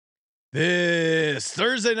This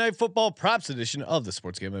Thursday night football props edition of the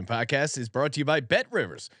Sports Gambling Podcast is brought to you by Bet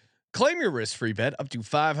Rivers. Claim your risk-free bet up to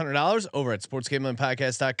 $500 over at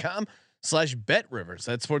sportsgamblingpodcast.com/betrivers.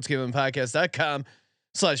 That's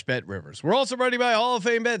sportsgamblingpodcast.com/betrivers. We're also brought to you by Hall of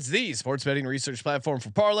Fame Bets, the sports betting research platform for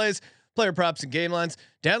parlays, player props, and game lines.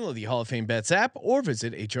 Download the Hall of Fame Bets app or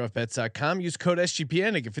visit HOFBets.com. Use code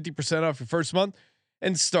SGPN to get 50% off your first month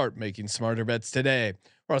and start making smarter bets today.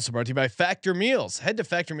 We're also brought to you by Factor Meals. Head to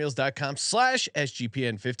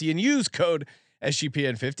factormeals.com/SGPN50 and use code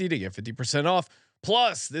SGPN50 to get 50% off.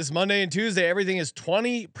 Plus, this Monday and Tuesday, everything is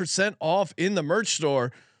 20% off in the merch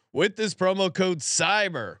store with this promo code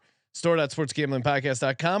CYBER.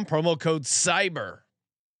 Store.sportsgamblingpodcast.com, promo code CYBER.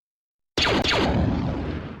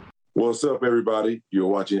 What's up, everybody? You're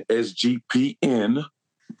watching SGPN.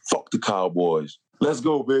 Fuck the Cowboys. Let's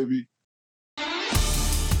go, baby.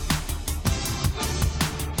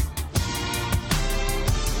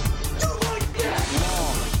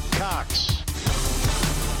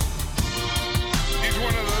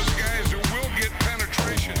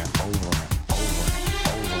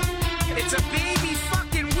 It's a baby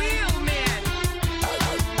fucking wheel, man.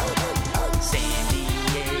 San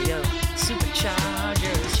Diego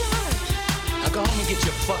Superchargers. Now go home and get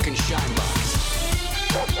your fucking shine box.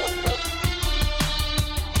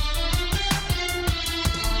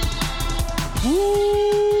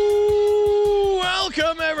 Woo!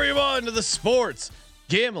 Welcome everyone to the Sports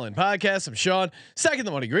Gambling Podcast. I'm Sean, second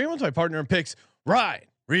the money green with my partner in picks, Ryan,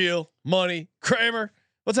 Real Money Kramer.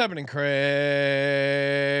 What's happening,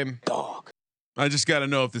 Kramer? Dog. I just got to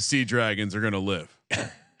know if the Sea Dragons are going to live.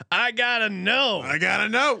 I gotta know.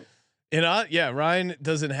 Yeah, Ryan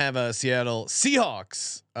doesn't have a Seattle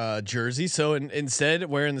Seahawks jersey, so instead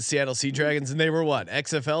wearing the Seattle Sea Dragons, and they were what,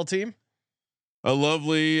 XFL team? A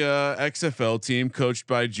lovely XFL team coached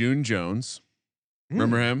by June Jones.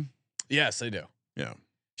 Remember him? Yes, I do. Yeah.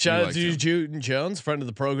 Shout out to June Jones, friend of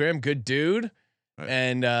the program, good dude. Right.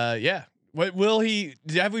 And yeah. What will he?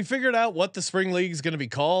 Have we figured out what the spring league is going to be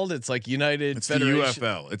called? It's like United. It's Federation. the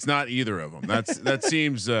UFL. It's not either of them. That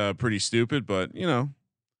seems pretty stupid, but you know,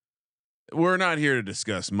 we're not here to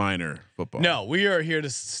discuss minor football. No, we are here to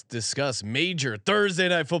discuss major Thursday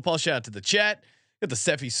night football. Shout out to the chat. Got the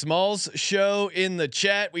Steffi Smalls show in the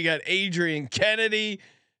chat. We got Adrian Kennedy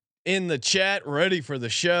in the chat, ready for the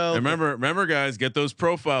show. Remember, guys, get those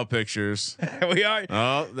profile pictures. We are.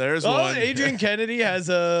 Oh, there's one. Adrian Kennedy has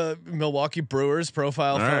a Milwaukee Brewers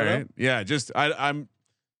profile photo. Right. Yeah, just I'm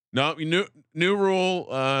no new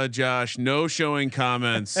rule, Josh. No showing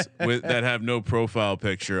comments that have no profile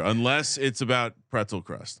picture unless it's about pretzel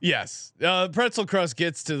crust. Yes, pretzel crust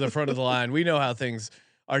gets to the front of the line. We know how things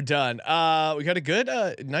are done. We got a good,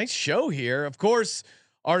 nice show here. Of course.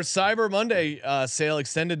 Our Cyber Monday sale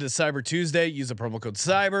extended to Cyber Tuesday. Use the promo code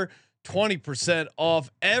CYBER, 20%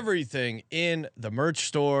 off everything in the merch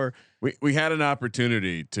store. We had an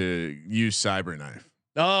opportunity to use Cyberknife.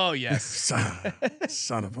 Oh yes,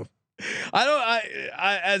 son of a.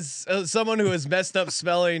 I as someone who has messed up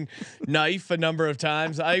spelling knife a number of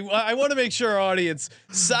times, I want to make sure our audience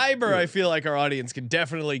Cyber. I feel like our audience can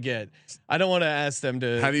definitely get. I don't want to ask them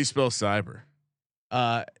to. How do you spell cyber?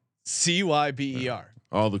 CYBER.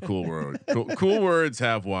 All the cool words. Cool words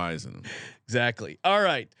have Y's in them. Exactly. All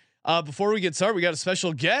right. Before we get started, we got a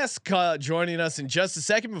special guest joining us in just a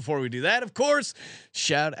second. Before we do that, of course,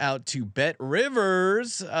 shout out to Bet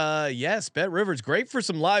Rivers. Yes, Bet Rivers, great for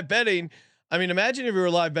some live betting. I mean, imagine if we were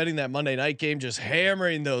live betting that Monday night game, just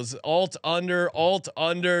hammering those alt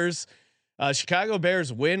unders. Chicago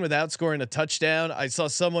Bears win without scoring a touchdown. I saw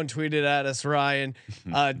someone tweeted at us, Ryan,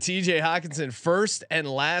 TJ Hawkinson first and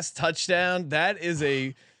last touchdown. That is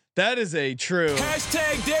a true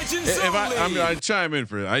Hashtag Legends If only. I chime in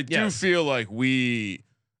for that. I do feel like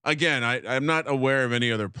I'm not aware of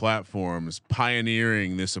any other platforms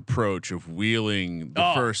pioneering this approach of wheeling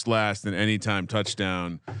the first, last, and anytime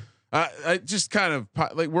touchdown. I just kind of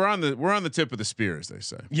like we're on the tip of the spear, as they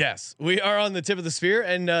say. Yes, we are on the tip of the spear,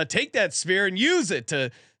 and take that spear and use it to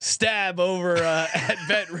stab over at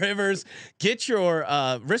Bet Rivers. Get your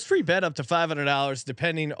risk-free bet up to $500,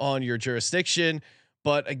 depending on your jurisdiction.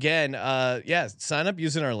 But again, sign up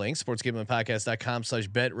using our link,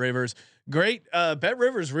 sportsgamblingpodcast.com/betrivers. Great. Bet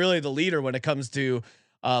Rivers really the leader when it comes to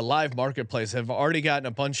live marketplace. Have already gotten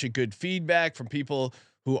a bunch of good feedback from people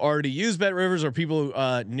who already use Bet Rivers or people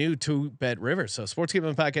new to Bet Rivers. So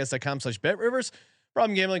sportsgamblingpodcast.com/betrivers.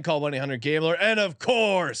 Problem gambling, call 1-800-GAMBLER. And of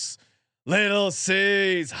course, Little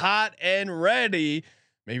C's hot and ready.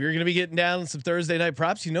 Maybe you're going to be getting down some Thursday night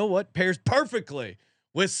props. You know what pairs perfectly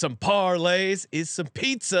with some parlays is some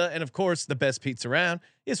pizza. And of course, the best pizza around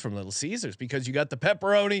is from Little Caesars because you got the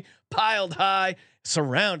pepperoni piled high,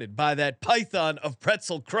 surrounded by that python of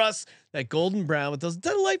pretzel crust, that golden brown with those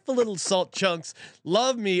delightful little salt chunks.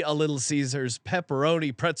 Love me a Little Caesars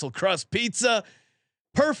pepperoni pretzel crust pizza.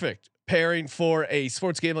 Perfect pairing for a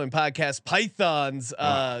sports gambling podcast Pythons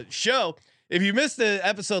show. If you missed the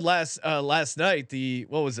episode last night, the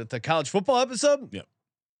college football episode? Yep.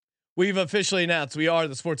 We've officially announced we are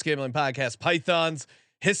the sports gambling podcast Pythons.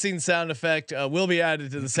 Hissing sound effect will be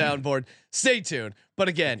added to the soundboard. Stay tuned. But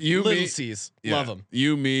again, Little C's, love them.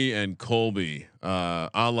 You, me, and Colby, a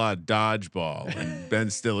la dodgeball and Ben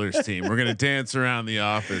Stiller's team. We're gonna dance around the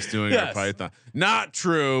office doing our Python. Not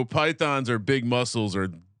true. Pythons are big muscles or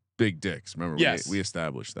big dicks. Remember, we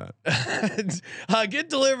established that. Get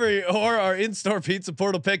delivery or our in-store pizza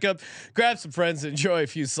portal pickup. Grab some friends and enjoy a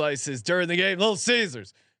few slices during the game. Little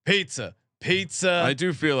Caesars pizza. I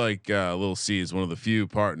do feel like Little C is one of the few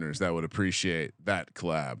partners that would appreciate that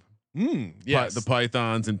collab. Yes, the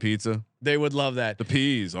Pythons and pizza. They would love that. The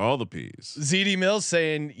peas, all the peas. ZD Mills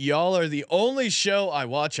saying y'all are the only show I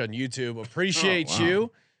watch on YouTube. Appreciate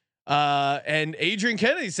you. And Adrian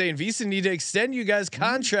Kennedy saying VEASAN need to extend you guys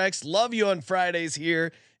contracts. Love you on Fridays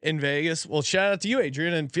here in Vegas. Well, shout out to you,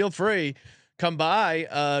 Adrian, and feel free come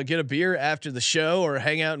by, get a beer after the show, or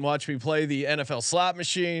hang out and watch me play the NFL slot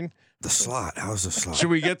machine. The slot. How's the slot? Should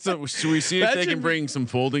we see if they can bring some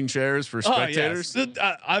folding chairs for spectators?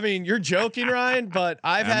 Yes. I mean, you're joking, Ryan, but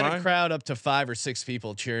I've had a crowd up to 5 or 6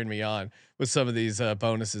 people cheering me on with some of these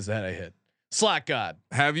bonuses that I hit. Slot God.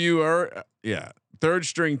 Have you third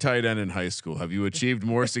string tight end in high school? Have you achieved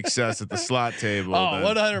more success at the slot table?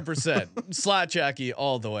 100%. Slot jockey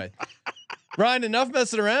all the way. Ryan, enough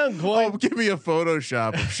messing around. Give me a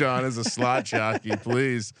Photoshop of Sean as a slot jockey,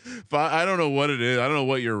 please. I don't know what it is. I don't know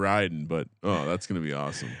what you're riding, but that's gonna be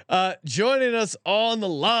awesome. Joining us on the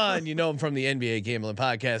line, you know him from the NBA Gambling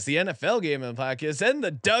Podcast, the NFL Gambling Podcast, and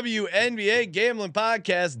the WNBA Gambling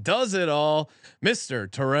Podcast. Does it all,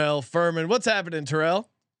 Mr. Terrell Furman. What's happening, Terrell?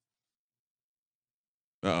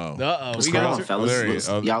 What's going on, fellas?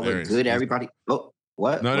 Y'all look good, everybody. Oh.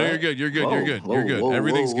 What? No, you're good. You're good. You're good.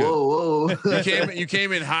 Everything's good. You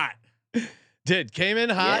came in hot. Came in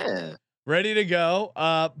hot. Yeah. Ready to go.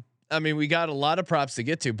 I mean, we got a lot of props to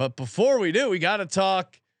get to, but before we do, we got to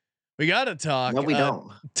talk. No, we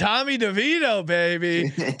don't. Tommy DeVito, baby.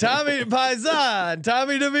 Tommy Paisan.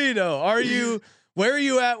 Tommy DeVito. Where are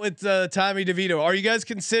you at with Tommy DeVito? Are you guys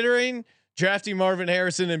considering drafting Marvin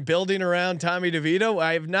Harrison and building around Tommy DeVito?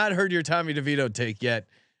 I have not heard your Tommy DeVito take yet,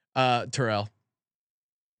 Terrell.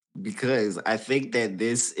 Because I think that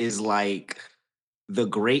this is like the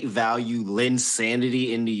great value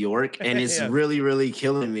Linsanity in New York, and it's really, really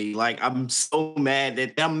killing me. Like, I'm so mad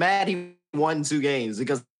he won 2 games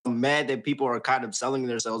because I'm mad that people are kind of selling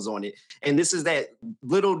themselves on it. And this is that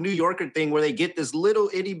little New Yorker thing where they get this little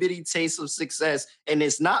itty bitty taste of success, and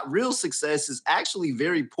it's not real success; it's actually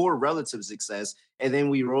very poor relative success, and then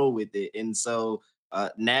we roll with it. And so.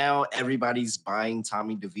 Now everybody's buying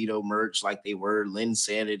Tommy DeVito merch like they were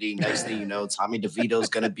Linsanity. Next thing you know, Tommy DeVito's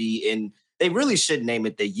going to be in. They really should name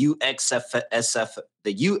it the UXFL.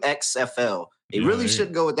 They really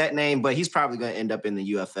should go with that name, but he's probably going to end up in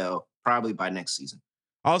the UFL probably by next season.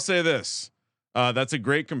 I'll say this: that's a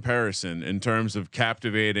great comparison in terms of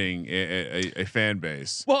captivating a fan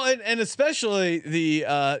base. Well, and especially the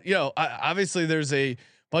obviously there's a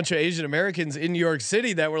bunch of Asian Americans in New York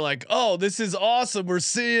City that were like, "Oh, this is awesome. We're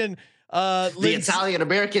seeing the Italian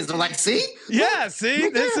Americans are like, see, this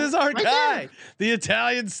is our guy, there. The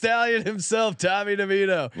Italian stallion himself, Tommy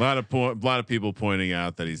DeVito." A lot of people pointing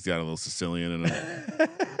out that he's got a little Sicilian in him.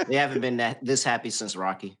 They haven't been this happy since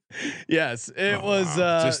Rocky. Yes, it was.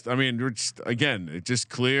 We're just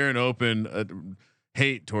clear and open.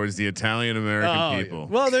 Hate towards the Italian American people.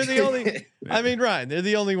 Yeah. Well, they're the only. I mean, Ryan, they're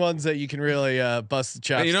the only ones that you can really bust the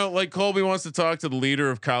chops. You know, like Colby wants to talk to the leader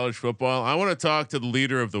of college football. I want to talk to the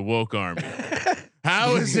leader of the woke army.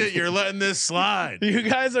 How is it you're letting this slide? You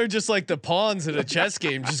guys are just like the pawns in a chess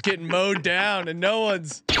game, just getting mowed down, and no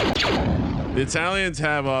one's. The Italians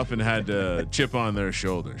have often had to chip on their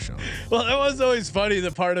shoulder, Sean. Well, that was always funny.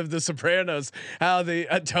 The part of The Sopranos, how the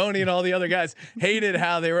Tony and all the other guys hated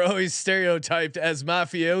how they were always stereotyped as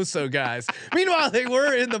mafioso guys. Meanwhile, they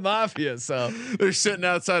were in the mafia, so they're sitting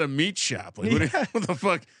outside a meat shop. Like, what the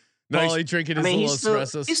fuck? Paulie drinking his little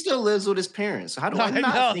espressos. He still lives with his parents. How do I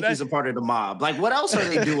not think he's a part of the mob? Like, what else are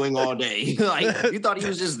they doing all day? Like, you thought he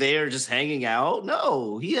was just there, just hanging out?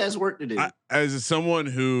 No, he has work to do. As someone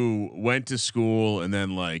who went to school and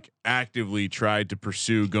then like actively tried to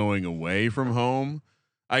pursue going away from home,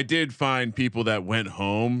 I did find people that went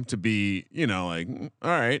home to be, like, all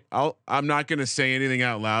right, I'm not going to say anything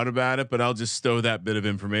out loud about it, but I'll just stow that bit of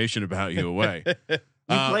information about you away. You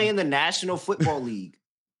play in the National Football League.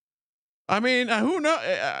 I mean, who knows?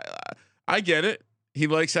 I get it. He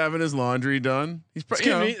likes having his laundry done. He's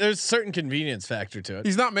there's a certain convenience factor to it.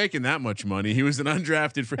 He's not making that much money. He was an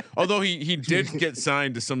undrafted although he did get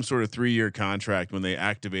signed to some sort of 3-year contract when they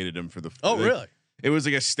activated him for the. Oh, really? It was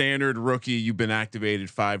like a standard rookie. You've been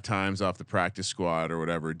activated 5 times off the practice squad or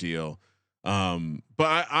whatever deal.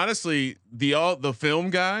 But honestly, the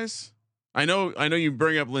film guys, I know you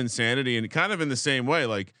bring up Linsanity, and kind of in the same way,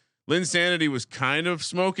 like Linsanity was kind of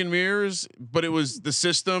smoke and mirrors, but it was the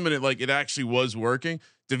system, and it actually was working.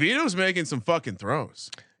 DeVito's making some fucking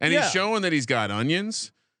throws, and he's showing that he's got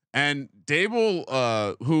onions. And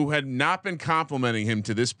Dable, who had not been complimenting him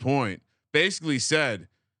to this point, basically said,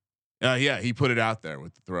 he put it out there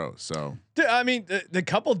with the throws. So I mean, the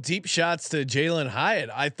couple deep shots to Jalen Hyatt,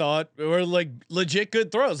 I thought were like legit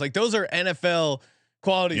good throws. Like those are NFL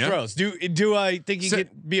quality throws. Do I think he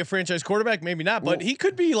could be a franchise quarterback? Maybe not, but he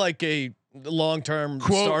could be like a long-term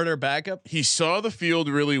starter backup. He saw the field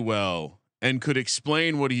really well and could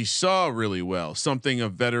explain what he saw really well. Something a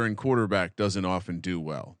veteran quarterback doesn't often do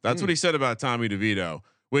well. That's what he said about Tommy DeVito.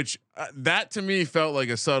 Which that to me felt like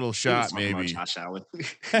a subtle shot, maybe. Josh Allen.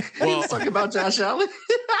 Well, He's talking about Josh Allen.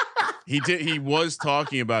 He did. He was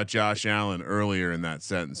talking about Josh Allen earlier in that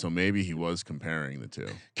sentence, so maybe he was comparing the two.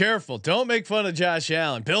 Careful! Don't make fun of Josh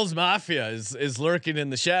Allen. Bills Mafia is lurking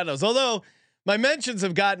in the shadows. Although my mentions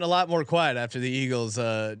have gotten a lot more quiet after the Eagles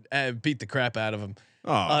beat the crap out of him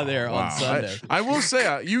there on Sunday. I will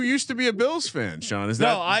say, you used to be a Bills fan, Sean. Is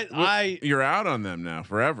that you're out on them now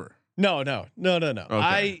forever? No.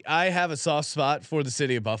 Okay. I have a soft spot for the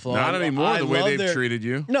city of Buffalo. Not anymore. The way they've treated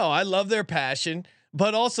you. No, I love their passion,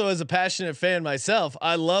 but also as a passionate fan myself,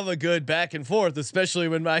 I love a good back and forth, especially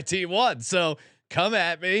when my team won. So come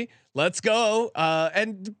at me, let's go.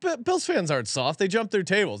 And Bills fans aren't soft; they jump through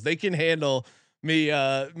tables. They can handle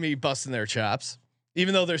me busting their chops,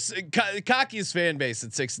 even though they're cockiest fan base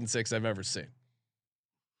at 6-6 I've ever seen.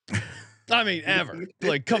 I mean, ever.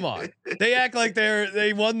 Like, come on. They act like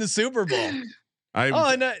they won the Super Bowl.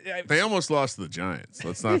 They almost lost to the Giants.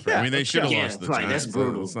 Let's not forget. I mean, they should have lost to the Giants. That's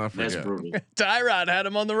brutal. Let's not forget. That's brutal. Tyrod had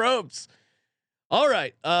him on the ropes. All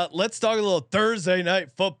right. Let's talk a little Thursday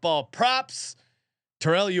night football props.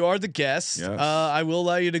 Terrell, you are the guest. Yes. I will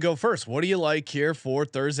allow you to go first. What do you like here for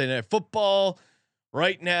Thursday night football?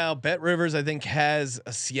 Right now, Bet Rivers, I think, has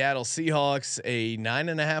a Seattle Seahawks, a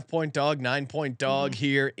 9.5 point dog, 9 point dog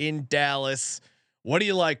here in Dallas. What do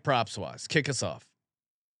you like props wise? Kick us off.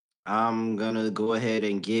 I'm gonna go ahead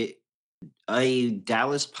and get a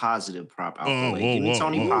Dallas positive prop out the way. Give me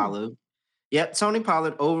Tony Pollard. Yep, Tony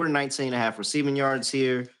Pollard over 19.5 receiving yards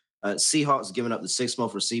here. Seahawks giving up the 6th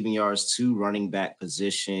most receiving yards to running back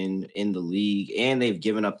position in the league, and they've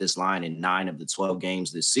given up this line in 9 of the 12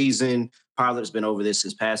 games this season. Pollard's been over this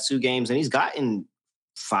his past 2 games, and he's gotten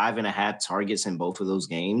 5.5 targets in both of those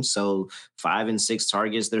games. So 5 and 6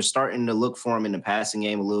 targets. They're starting to look for him in the passing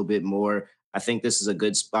game a little bit more. I think this is a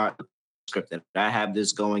good spot. Script that I have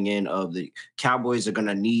this going in of the Cowboys are going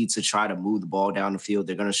to need to try to move the ball down the field.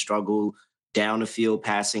 They're going to struggle down the field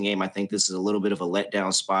passing game. I think this is a little bit of a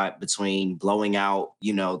letdown spot between blowing out,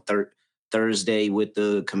 Thursday with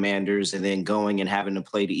the Commanders and then going and having to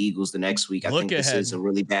play the Eagles the next week. I think this is a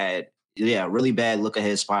really bad look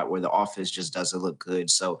ahead spot where the offense just doesn't look good.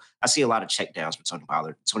 So I see a lot of check downs for Tony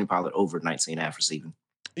Pollard. Tony Pollard over 19.5 receiving.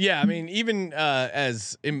 Yeah, I mean, even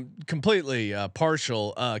as completely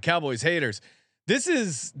partial Cowboys haters, this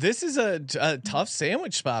is a tough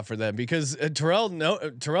sandwich spot for them because Terrell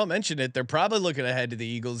mentioned it. They're probably looking ahead to the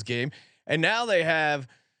Eagles game, and now they have.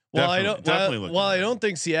 Well, I don't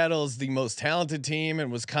think Seattle is the most talented team, and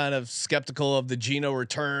was kind of skeptical of the Geno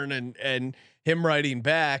return and him writing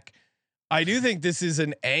back. I do think this is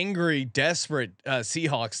an angry, desperate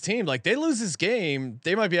Seahawks team. Like they lose this game,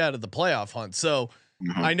 they might be out of the playoff hunt. So.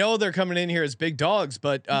 I know they're coming in here as big dogs,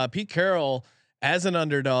 but Pete Carroll as an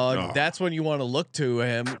underdog, that's when you want to look to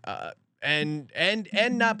him, and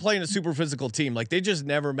not playing a super physical team. Like they just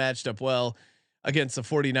never matched up well against the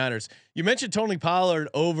 49ers. You mentioned Tony Pollard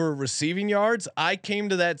over receiving yards. I came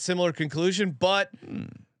to that similar conclusion, but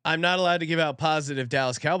I'm not allowed to give out positive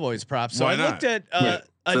Dallas Cowboys props. So I looked at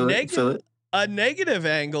a negative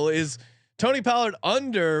angle is Tony Pollard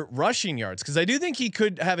under rushing yards, because I do think he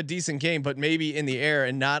could have a decent game, but maybe in the air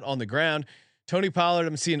and not on the ground. Tony Pollard,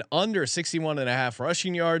 I'm seeing under 61.5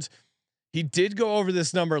 rushing yards. He did go over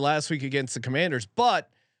this number last week against the Commanders, but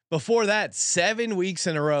before that, 7 weeks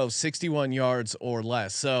in a row, 61 yards or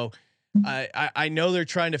less. So I know they're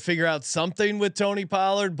trying to figure out something with Tony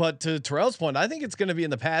Pollard, but to Terrell's point, I think it's going to be in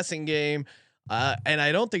the passing game, and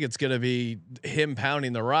I don't think it's going to be him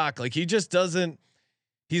pounding the rock. Like he just doesn't.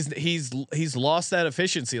 He's lost that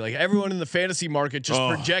efficiency. Like everyone in the fantasy market just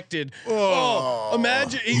projected.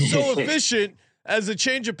 Imagine he's so efficient as a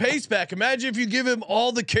change of pace back. Imagine if you give him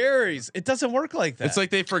all the carries. It doesn't work like that. It's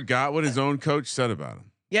like they forgot what his own coach said about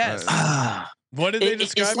him. Yes. What did they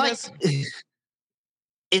describe this?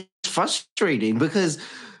 It's frustrating because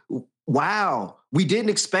wow, we didn't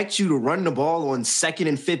expect you to run the ball on 2nd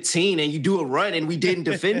and 15 and you do a run and we didn't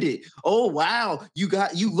defend it. Oh wow, you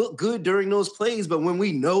look good during those plays, but when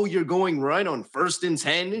we know you're going run on 1st and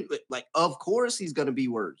 10, like of course he's going to be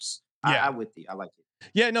worse. Yeah, I'm with you. I like it.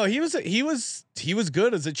 Yeah, no, he was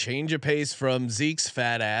good as a change of pace from Zeke's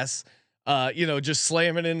fat ass. Just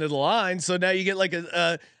slamming into the line. So now you get like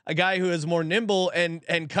a guy who is more nimble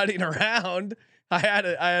and cutting around. I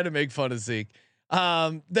had to make fun of Zeke.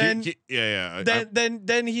 Then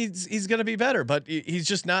he's gonna be better, but he's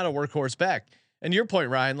just not a workhorse back. And your point,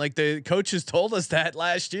 Ryan, like the coaches told us that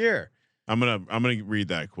last year. I'm gonna read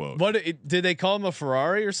that quote. What did they call him, a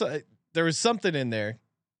Ferrari or something? There was something in there.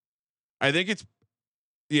 I think it's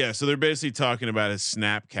so they're basically talking about his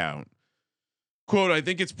snap count. Quote, I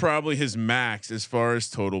think it's probably his max as far as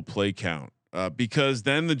total play count. Because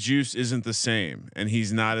then the juice isn't the same and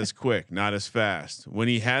he's not as quick, not as fast. When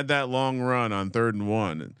he had that long run on 3rd and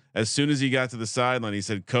 1, as soon as he got to the sideline, he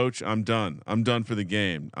said, "Coach, I'm done. I'm done for the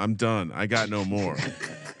game. I'm done. I got no more."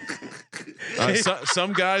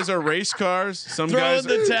 Some guys are race cars. Some guys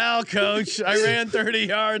the towel, coach. I ran 30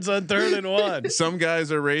 yards on 3rd and 1. Some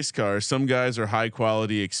guys are race cars. Some guys are high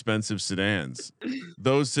quality, expensive sedans.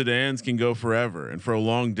 Those sedans can go forever and for a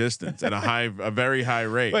long distance at a very high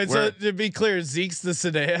rate. Wait, so to be clear, Zeke's the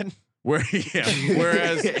sedan.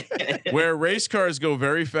 Whereas race cars go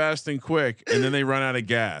very fast and quick and then they run out of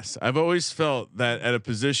gas. I've always felt that at a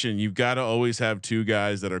position you've got to always have 2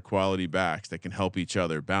 guys that are quality backs that can help each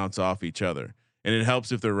other, bounce off each other, and it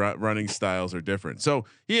helps if their running styles are different. So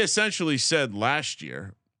he essentially said last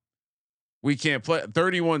year we can't play.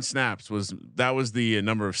 31 snaps was the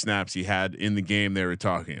number of snaps he had in the game they were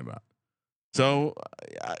talking about. So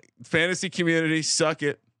fantasy community, suck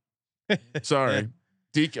it. Sorry.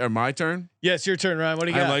 My turn. Yes, your turn, Ryan. What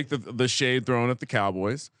do you got? I like the shade thrown at the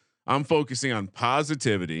Cowboys. I'm focusing on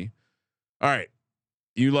positivity. All right,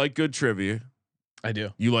 you like good trivia. I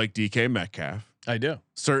do. You like DK Metcalf. I do.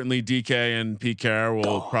 Certainly, DK and Pete Carroll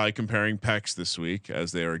will probably comparing pecs this week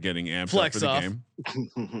as they are getting amped up for the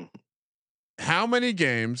game. How many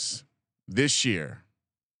games this year?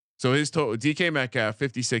 So his total DK Metcalf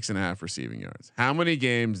 56.5 receiving yards. How many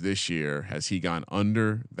games this year has he gone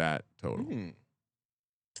under that total?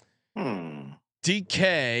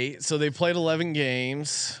 DK. So they played 11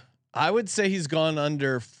 games. I would say he's gone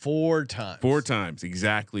under 4 times. 4 times,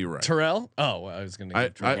 exactly right. Terrell? Oh, well, I was going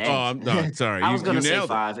to. I'm no, sorry. I was going to say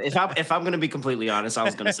 5. It. If I'm going to be completely honest, I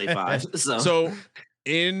was going to say 5. So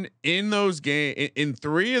in those in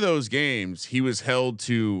 3 of those games, he was held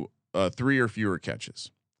to 3 or fewer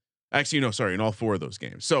catches. Actually, no, sorry, in all 4 of those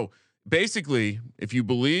games. So basically, if you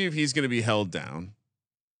believe he's going to be held down,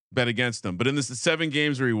 bet against them. But in the 7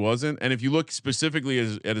 games where he wasn't, and if you look specifically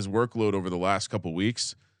at his workload over the last couple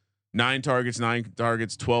weeks, 9 targets,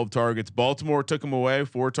 12 targets. Baltimore took him away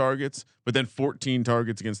 4 targets, but then 14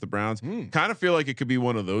 targets against the Browns. Kind of feel like it could be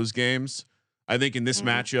one of those games. I think in this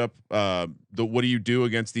matchup, what do you do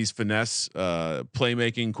against these finesse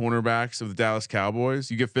playmaking cornerbacks of the Dallas Cowboys?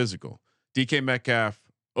 You get physical. DK Metcalf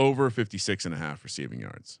over 56.5 receiving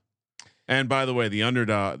yards. And by the way, the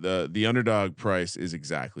underdog price is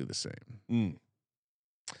exactly the same.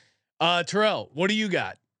 Terrell, what do you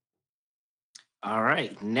got? All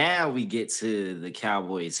right, now we get to the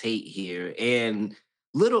Cowboys hate here, and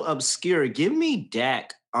little obscure. Give me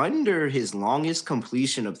Dak under his longest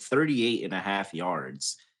completion of 38.5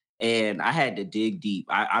 yards. And I had to dig deep.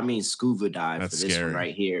 I mean, scuba dive for this one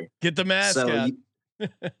right here. Get the mask out.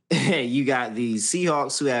 You got the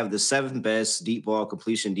Seahawks, who have the 7th best deep ball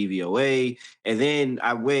completion DVOA. And then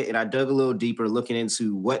I went and I dug a little deeper looking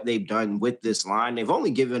into what they've done with this line. They've only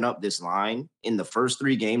given up this line in the first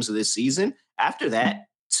 3 games of this season. After that,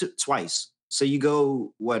 twice. So you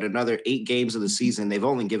go, another 8 games of the season, they've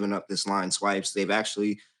only given up this line twice. They've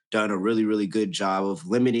actually done a really, really good job of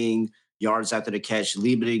limiting yards after the catch,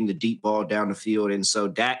 limiting the deep ball down the field. And so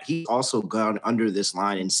Dak, he's also gone under this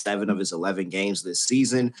line in 7 of his 11 games this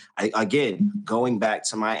season. Again, going back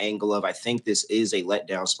to my angle of, I think this is a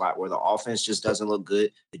letdown spot where the offense just doesn't look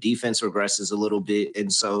good. The defense regresses a little bit.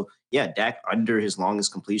 And so, yeah, Dak under his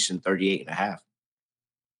longest completion, 38.5.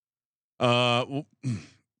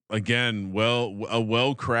 again, a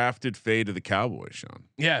well-crafted fade of the Cowboys, Sean.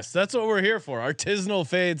 Yes, that's what we're here for. Artisanal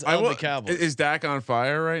fades of the Cowboys. Is Dak on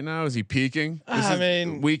fire right now? Is he peaking? I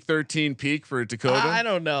mean, week 13 peak for Dakota. I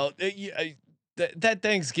don't know. That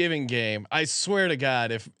Thanksgiving game, I swear to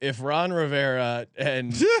God, if Ron Rivera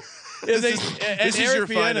and this is your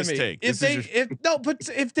finest take.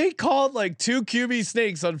 If they called like 2 QB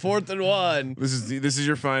sneaks on 4th and 1, this is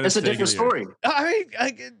your finest. It's a different story. I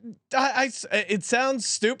it sounds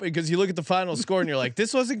stupid because you look at the final score and you're like,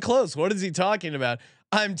 this wasn't close. What is he talking about?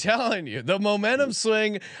 I'm telling you, the momentum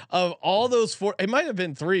swing of all those it might have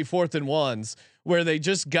been 3 4th and 1s where they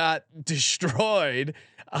just got destroyed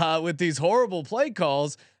with these horrible play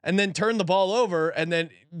calls and then turn the ball over. And then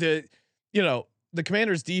the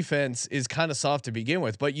Commanders defense is kind of soft to begin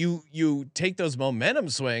with, but you take those momentum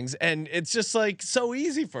swings and it's just like so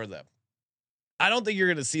easy for them. I don't think you're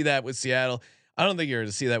going to see that with Seattle. I don't think you're going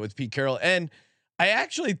to see that with Pete Carroll. And I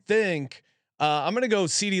actually think I'm going to go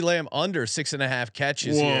CeeDee Lamb under 6.5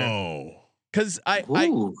 catches here. Cause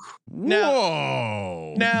now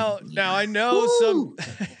I know some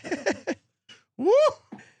Woo!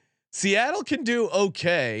 Seattle can do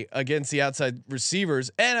okay against the outside receivers.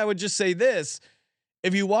 And I would just say this,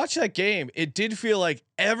 if you watch that game, it did feel like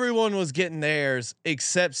everyone was getting theirs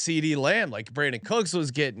except CeeDee Lamb. Like Brandon Cooks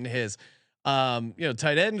was getting his,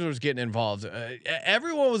 tight end was getting involved.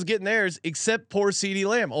 Everyone was getting theirs except poor CeeDee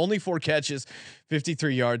Lamb. Only 4 catches,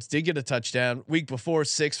 53 yards, did get a touchdown. Week before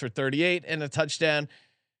 6 for 38 and a touchdown.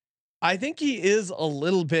 I think he is a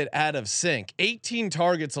little bit out of sync. 18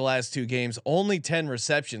 targets the last 2 games, only 10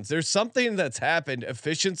 receptions. There's something that's happened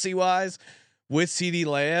efficiency wise with CeeDee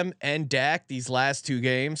Lamb and Dak these last 2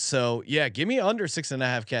 games. So yeah, give me under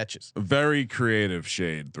 6.5 catches. A very creative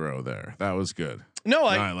shade throw there. That was good. No,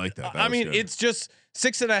 I like that. I mean, good. It's just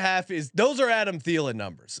 6.5 those are Adam Thielen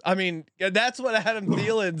numbers. I mean, that's what Adam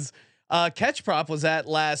Thielen's catch prop was at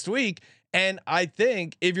last week. And I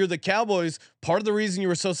think if you're the Cowboys, part of the reason you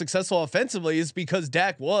were so successful offensively is because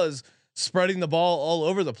Dak was spreading the ball all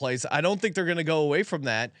over the place. I don't think they're going to go away from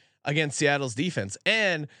that against Seattle's defense.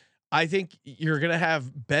 And I think you're going to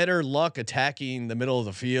have better luck attacking the middle of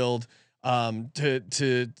the field.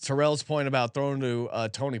 To Terrell's point about throwing to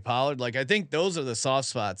Tony Pollard, like I think those are the soft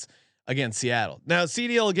spots against Seattle. Now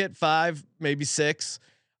CeeDee will get 5, maybe 6.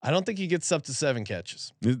 I don't think he gets up to 7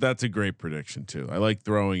 catches. That's a great prediction too. I like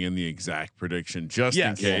throwing in the exact prediction just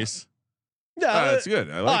in case. Yeah, that's good.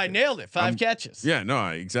 I nailed it. 5 catches. Yeah, no,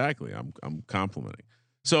 exactly. I'm complimenting.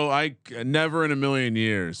 So I never in a million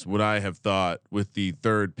years would I have thought with the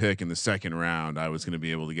 3rd pick in the 2nd round I was going to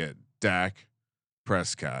be able to get Dak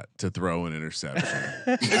Prescott to throw an interception.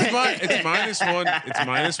 It's -1. It's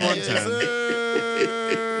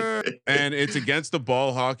 -110. And it's against the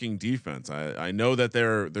ball hawking defense. I know that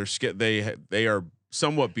they are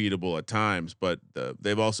somewhat beatable at times, but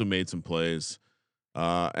they've also made some plays.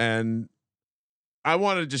 And I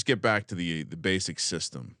want to just get back to the basic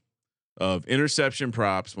system of interception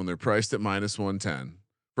props when they're priced at -110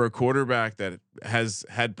 for a quarterback that has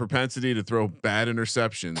had propensity to throw bad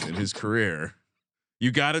interceptions in his career.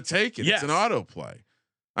 You got to take it. Yes. It's an auto play.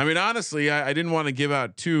 I mean, honestly, I didn't want to give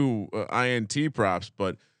out 2 INT props,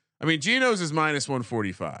 but I mean, Geno's is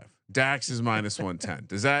 -145. Dax is -110.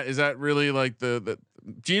 Is that really like the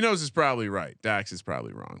Geno's is probably right. Dax is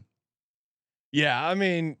probably wrong. Yeah. I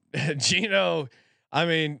mean, Geno,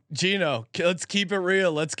 let's keep it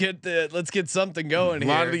real. Let's get something going here.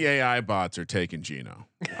 A lot of the AI bots are taking Geno.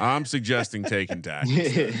 I'm suggesting taking Dak.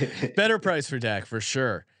 Better price for Dak for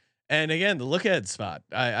sure. And again, the look ahead spot,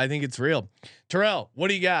 I think it's real. Terrell, what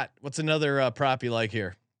do you got? What's another prop you like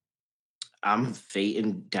here? I'm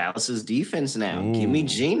fading Dallas's defense now. Ooh. Give me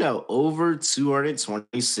Geno over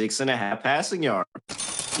 226.5 passing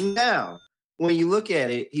yards. Now, when you look at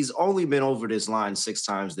it, he's only been over this line 6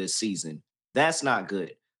 times this season. That's not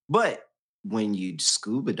good. But when you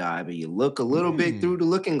scuba dive and you look a little bit through the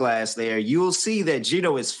looking glass there, you'll see that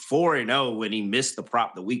Geno is 4-0 when he missed the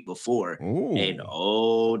prop the week before. Ooh. And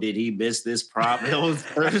did he miss this prop on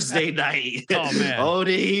Thursday night? Oh man.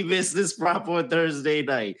 Did he miss this prop on Thursday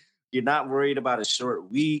night? You're not worried about a short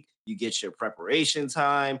week. You get your preparation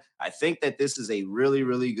time. I think that this is a really,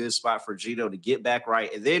 really good spot for Geno to get back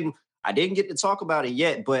right. And then I didn't get to talk about it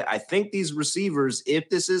yet, but I think these receivers, if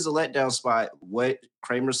this is a letdown spot, what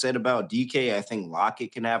Kramer said about DK, I think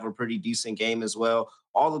Lockett can have a pretty decent game as well.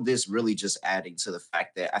 All of this really just adding to the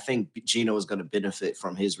fact that I think Geno is going to benefit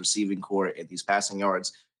from his receiving core and these passing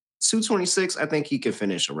yards. 226, I think he can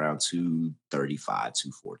finish around 235,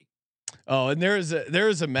 240. Oh, and there is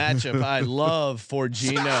a matchup I love for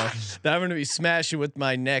Gino that I'm going to be smashing with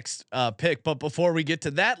my next pick. But before we get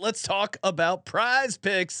to that, let's talk about Prize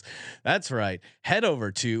Picks. That's right. Head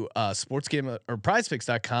over to sportsgame or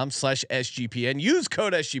prizepicks.com/SGPN. Use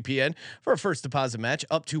code SGPN for a first deposit match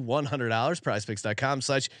up to $100.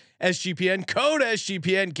 Prizepicks.com/SGPN. Code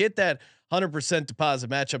SGPN. Get that 100% deposit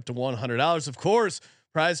match up to $100. Of course,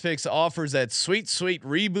 Prize Picks offers that sweet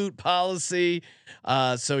reboot policy,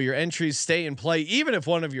 so your entries stay in play even if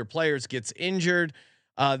one of your players gets injured.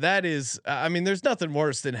 That is, I mean, there's nothing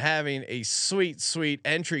worse than having a sweet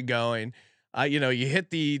entry going. You hit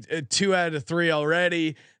the 2 out of 3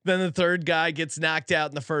 already, then the third guy gets knocked out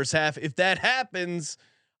in the first half. If that happens,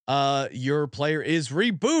 your player is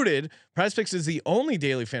rebooted. Prize Picks is the only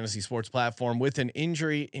daily fantasy sports platform with an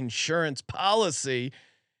injury insurance policy.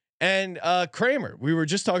 And Kramer, we were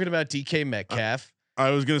just talking about DK Metcalf.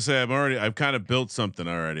 I was gonna say I've kind of built something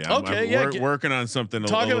already. I'm working on something.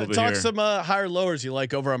 Talk some higher lowers you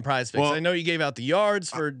like over on Prize Picks. Well, I know you gave out the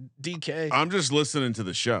yards for DK. I'm just listening to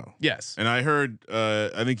the show. Yes, and I heard.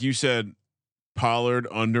 I think you said Pollard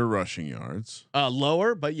under rushing yards.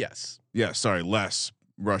 Lower, but yes. Yeah, sorry, less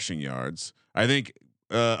rushing yards. I think.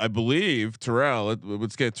 I believe Terrell.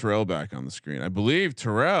 Let's get Terrell back on the screen. I believe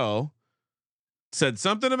Terrell said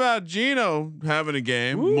something about Gino having a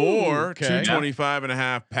game. Ooh, more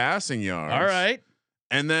 225.5 passing yards. All right.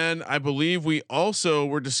 And then I believe we also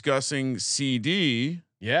were discussing CD.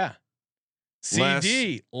 Yeah.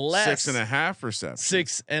 CD less 6.5 receptions.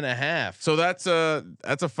 6.5. So that's a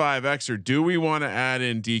 5Xer. Do we want to add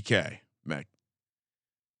in DK, Meg?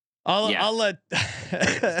 I'll let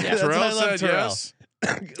Terrell said yes.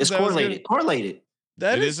 It's correlated.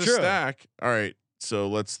 That is true. a stack. All right. So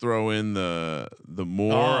let's throw in the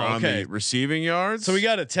more on the receiving yards. So we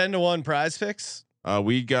got a 10-1 Prize Picks.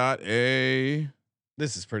 We got a.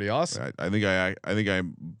 This is pretty awesome. I think I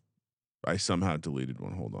somehow deleted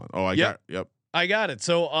one. Hold on. Oh, Yep. I got it.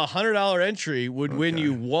 So $100 entry would win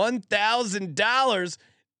you $1,000.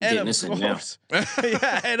 And of course,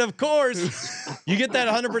 and of course, you get that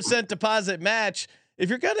 100% deposit match. If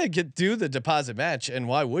you're gonna do the deposit match, and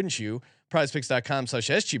why wouldn't you?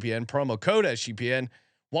 prizepicks.com/SGPN, promo code SGPN.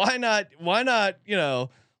 Why not,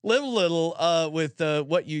 live a little with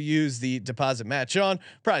what you use the deposit match on.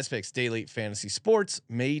 Prize Picks, daily fantasy sports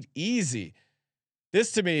made easy.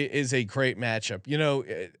 This to me is a great matchup.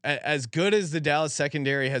 As good as the Dallas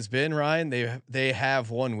secondary has been, Ryan, they have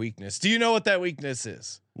one weakness. Do you know what that weakness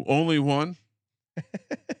is? Only one.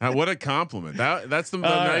 What a compliment! That's the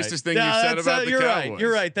nicest thing you've said about the Cowboys.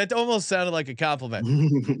 You're right. That almost sounded like a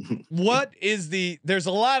compliment. What is there's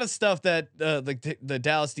a lot of stuff that the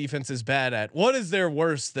Dallas defense is bad at. What is their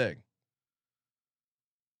worst thing?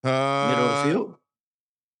 Middle of the field.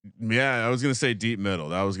 Yeah, I was gonna say deep middle.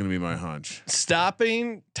 That was gonna be my hunch.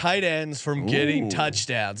 Stopping tight ends from getting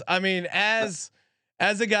touchdowns. I mean, as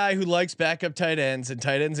a guy who likes backup tight ends and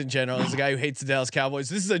tight ends in general, as a guy who hates the Dallas Cowboys,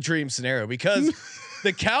 this is a dream scenario because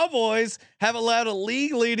the Cowboys have allowed a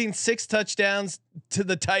league-leading 6 touchdowns to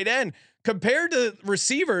the tight end compared to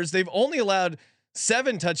receivers. They've only allowed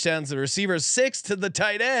 7 touchdowns to the receivers, 6 to the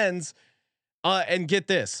tight ends. And get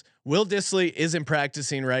this, Will Dissly isn't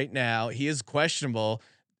practicing right now. He is questionable.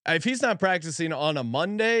 If he's not practicing on a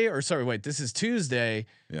Monday, this is Tuesday.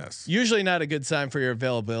 Yes. Usually not a good sign for your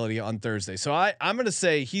availability on Thursday. So I'm going to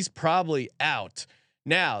say he's probably out.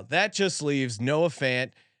 Now that just leaves Noah Fant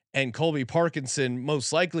and Colby Parkinson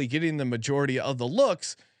most likely getting the majority of the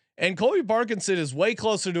looks. And Colby Parkinson is way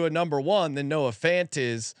closer to a number 1 than Noah Fant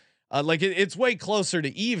is. It's way closer to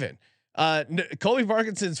even. Colby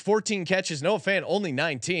Parkinson's 14 catches, Noah Fant only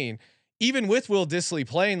 19. Even with Will Dissly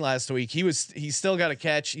playing last week, he still got a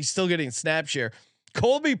catch. He's still getting snap share.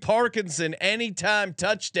 Colby Parkinson, anytime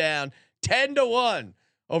touchdown, 10-1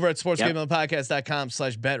 over at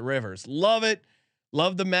sportsgamblingpodcast.com/BetRivers. Love it.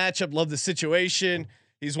 Love the matchup. Love the situation.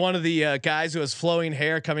 He's one of the guys who has flowing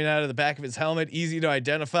hair coming out of the back of his helmet. Easy to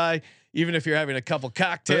identify, even if you're having a couple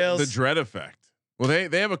cocktails. The dread effect. Well,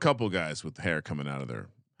 they have a couple guys with hair coming out of their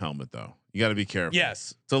helmet, though. You got to be careful.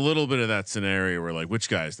 Yes. It's a little bit of that scenario where, like, which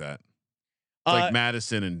guy is that? It's like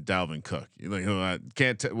Madison and Dalvin Cook. You're like, I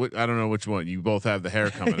don't know which one. You both have the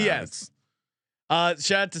hair coming out. Yes.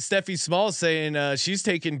 Shout out to Steffi Small saying she's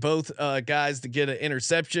taking both guys to get an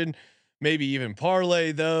interception, maybe even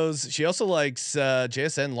parlay those. She also likes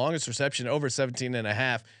JSN longest reception over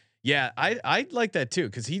 17.5. Yeah, I like that too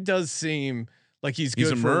because he does seem like he's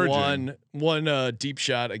good for one deep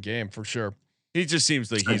shot a game for sure. He just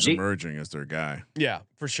seems like he's emerging as their guy. Yeah,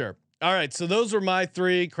 for sure. All right, so those were my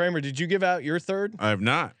 3. Kramer, did you give out your third? I have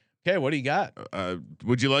not. Okay, what do you got?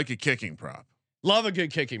 Would you like a kicking prop? Love a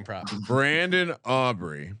good kicking prop. Brandon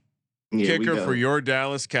Aubrey, kicker for your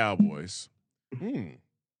Dallas Cowboys.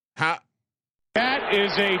 How? That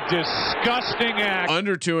is a disgusting act.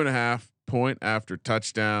 Under 2.5 point after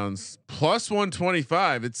touchdowns, plus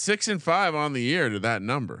 125. It's 6-5 on the year to that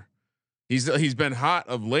number. He's been hot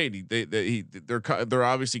of late. They're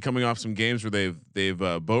obviously coming off some games where they've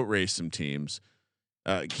boat raced some teams.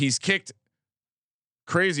 He's kicked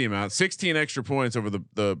crazy amount, 16 extra points over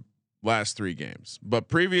the last 3 games. But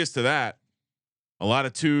previous to that, a lot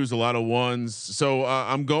of 2s, a lot of 1s. So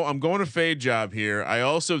I'm going to fade job here. I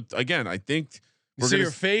also, again, I think you're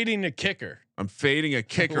fading a kicker. I'm fading a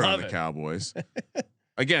kicker on the Cowboys.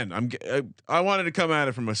 Again, I wanted to come at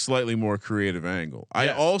it from a slightly more creative angle.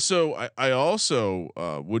 Yes. I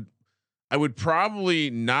also would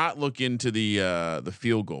probably not look into the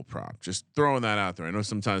field goal prop. Just throwing that out there. I know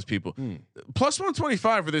sometimes people plus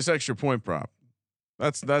 125 for this extra point prop.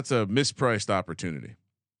 That's a mispriced opportunity.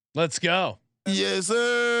 Let's go. Yes,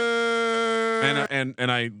 sir.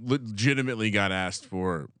 And I legitimately got asked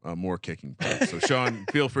for more kicking props. So Sean,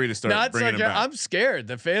 feel free to start bringing them back. I'm scared.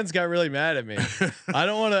 The fans got really mad at me. I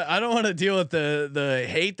don't want to deal with the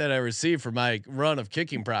hate that I received for my run of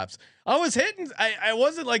kicking props. I was hitting. I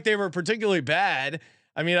wasn't like they were particularly bad.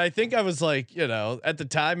 I mean, I think I was like, at the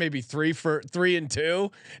time maybe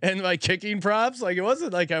 3-2 and my kicking props. Like it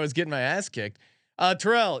wasn't like I was getting my ass kicked.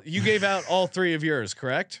 Terrell, you gave out all 3 of yours,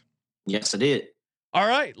 correct? Yes, I did. All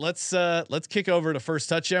right, let's kick over to first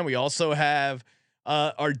touchdown. We also have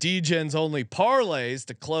our D-Gens only parlays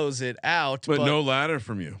to close it out, but no ladder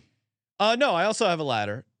from you. No, I also have a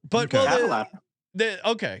ladder, but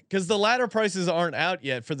okay. Because the ladder prices aren't out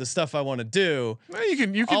yet for the stuff I want to do. Well, you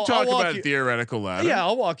can talk about a theoretical ladder. Yeah,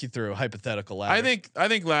 I'll walk you through a hypothetical ladder. I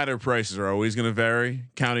think ladder prices are always going to vary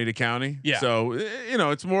county to county. Yeah. So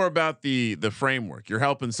it's more about the framework. You're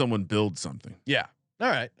helping someone build something. Yeah. All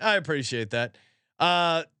right, I appreciate that.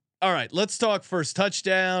 All right, let's talk first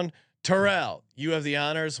touchdown. Terrell, you have the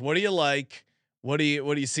honors. What do you like? What do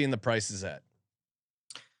you seeing the prices at?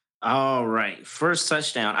 All right, first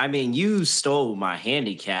touchdown. I mean, you stole my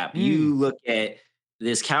handicap. You look at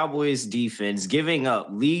this Cowboys defense giving up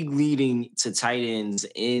league leading to tight ends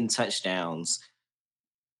in touchdowns.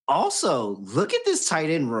 Also, look at this tight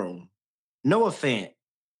end room. Noah Fant,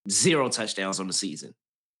 0 touchdowns on the season.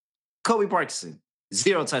 Kobe Parkinson,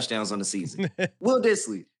 0 touchdowns on the season. Will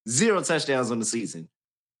Dissly, 0 touchdowns on the season.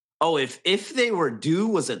 Oh, if they were due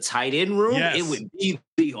was a tight end room, it would be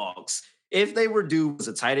the Seahawks. If they were due was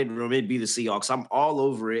a tight end room, it'd be the Seahawks. I'm all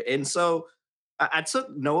over it. And so I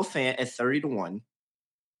took Noah Fant at 30-1.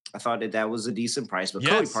 I thought that was a decent price, but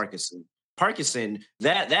Kobe Parkinson,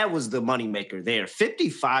 that was the moneymaker there,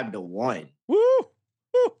 55-1. Woo!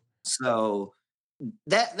 So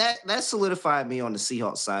that solidified me on the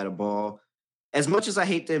Seahawks side of ball. As much as I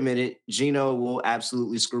hate to admit it, Gino will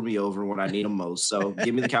absolutely screw me over when I need him most. So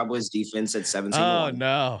give me the Cowboys defense at 17-1. Oh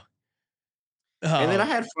no. And then I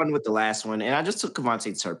had fun with the last one, and I just took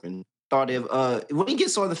Kevontae Turpin. Thought if when he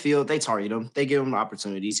gets on the field, they target him. They give him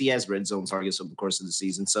opportunities. He has red zone targets over the course of the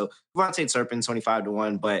season. So Kevontae Turpin,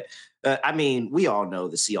 25-1. But I mean, we all know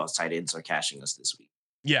the Seahawks tight ends are cashing us this week.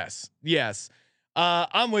 Yes.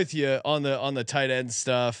 I'm with you on the tight end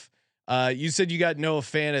stuff. You said you got Noah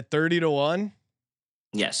Fant at 30-1.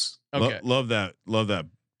 Yes. Okay. Love that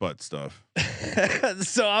butt stuff.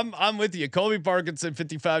 So I'm with you. Colby Parkinson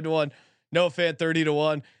 55-1. Noah Fant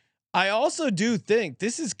 30-1. I also do think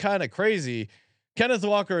this is kind of crazy. Kenneth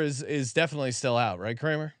Walker is definitely still out, right,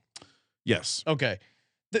 Kramer? Yes. Okay.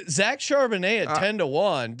 Zach Charbonnet at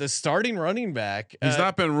 10-1, the starting running back. He's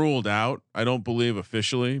not been ruled out, I don't believe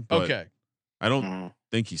officially. But okay. I don't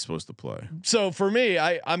think he's supposed to play. So for me,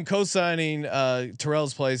 I'm co-signing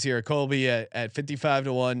Terrell's plays here. Colby at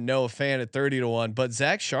 55-1, Noah Fant at 30-1, but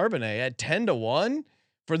Zach Charbonnet at 10-1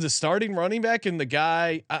 for the starting running back. And the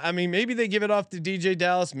guy, I mean, maybe they give it off to DJ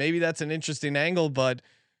Dallas. Maybe that's an interesting angle, but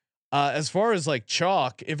as far as like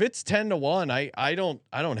chalk, if it's 10-1, I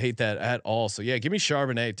don't hate that at all. So yeah, give me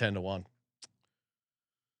Charbonnet 10-1.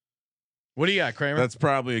 What do you got, Kramer? That's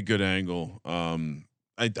probably a good angle.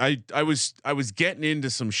 I was getting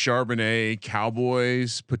into some Charbonnet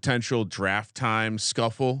Cowboys potential draft time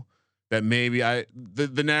scuffle that maybe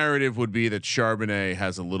the narrative would be that Charbonnet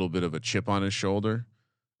has a little bit of a chip on his shoulder.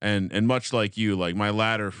 And much like you, like my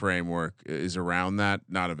ladder framework is around that,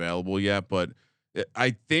 not available yet, but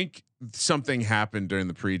I think something happened during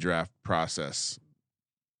the pre-draft process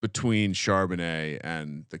between Charbonnet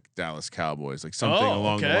and the Dallas Cowboys, like something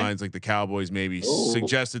along the lines, like the Cowboys maybe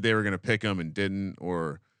suggested they were going to pick him and didn't,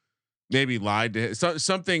 or maybe lied to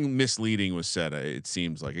something misleading was said. It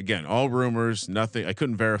seems like, again, all rumors, nothing. I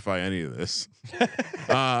couldn't verify any of this.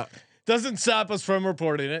 Doesn't stop us from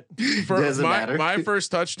reporting it. Doesn't matter. My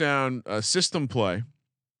first touchdown, system play.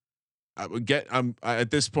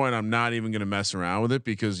 At this point, I'm not even going to mess around with it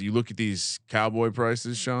because you look at these Cowboy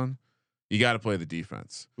prices, Sean. You got to play the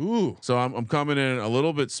defense. Ooh. So I'm coming in a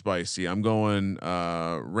little bit spicy. I'm going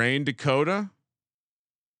Rain Dakota,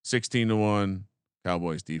 16-1.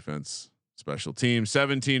 Cowboys defense, special team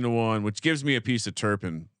 17-1, which gives me a piece of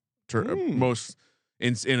Turpin. Most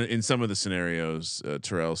in some of the scenarios,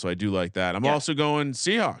 Terrell. So I do like that. I'm also going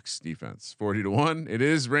Seahawks defense 40-1. It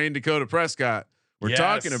is Rain Dakota Prescott we're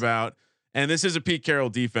talking about, and this is a Pete Carroll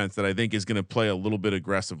defense that I think is going to play a little bit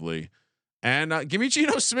aggressively. And give me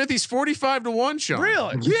Geno Smith. He's 45-1, Sean.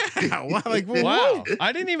 Really? Yeah. Wow.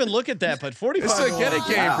 I didn't even look at that, but 45. It's a get it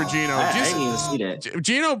game for Geno. I didn't even see that.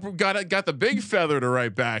 Geno got the big feather to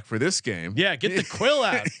write back for this game. Yeah, get the quill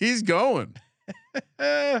out. He's going.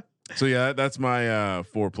 So yeah, that's my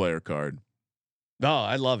 4-player card. No,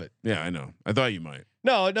 I love it. Yeah, I know. I thought you might.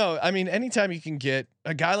 No. I mean, anytime you can get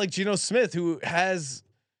a guy like Geno Smith who has,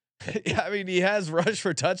 he has rushed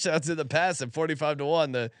for touchdowns in the past at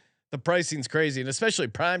 45-1. The pricing's crazy, and especially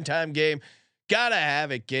primetime game, gotta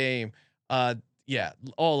have it game. Yeah,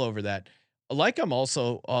 all over that. Like I'm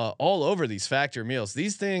also all over these factor meals.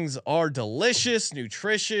 These things are delicious,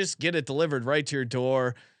 nutritious. Get it delivered right to your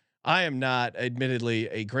door. I am not, admittedly,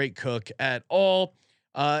 a great cook at all,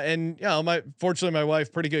 and fortunately, my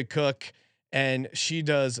wife pretty good cook, and she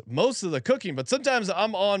does most of the cooking. But sometimes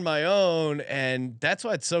I'm on my own, and that's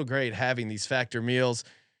why it's so great having these factor meals.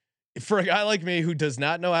 For a guy like me who does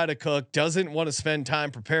not know how to cook, doesn't want to spend time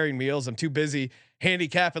preparing meals, I'm too busy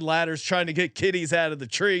handicapping ladders, trying to get kitties out of the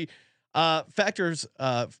tree. Factor's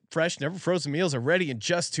fresh, never frozen meals are ready in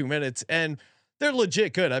just 2 minutes, and they're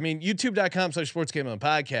legit good. I mean, youtube.com/sportsgambling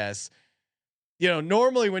podcast.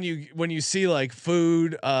 Normally when you see like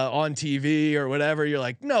food on TV or whatever, you're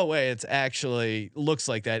like, no way, it's actually looks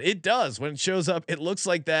like that. It does. When it shows up, it looks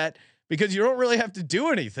like that because you don't really have to do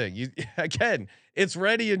anything. It's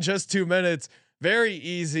ready in just 2 minutes. Very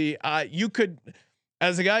easy. You could,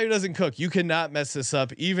 as a guy who doesn't cook, you cannot mess this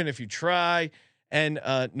up, even if you try. And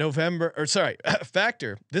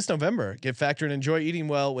Factor this November, get Factor and enjoy eating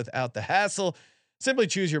well without the hassle. Simply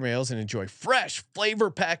choose your meals and enjoy fresh,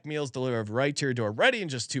 flavor-packed meals delivered right to your door, ready in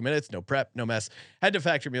just 2 minutes. No prep, no mess. Head to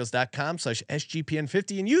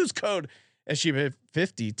factormeals.com/SGPN50 and use code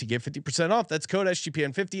SGPN50 to get 50% off. That's code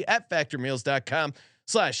SGPN50 at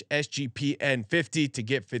factormeals.com/SGPN50 to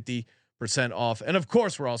get 50% off. And of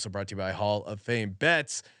course, we're also brought to you by Hall of Fame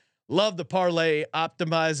Bets. Love the parlay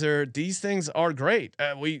optimizer. These things are great.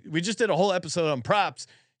 We just did a whole episode on props.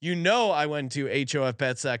 I went to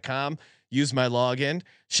HOFBets.com, used my login.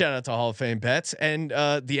 Shout out to Hall of Fame Bets and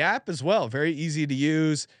the app as well. Very easy to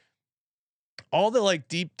use. All the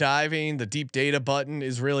deep diving, the deep data button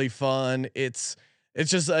is really fun. It's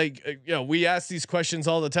just we ask these questions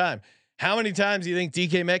all the time. How many times do you think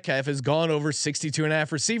DK Metcalf has gone over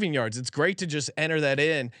 62.5 receiving yards? It's great to just enter that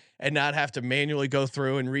in and not have to manually go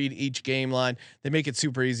through and read each game line. They make it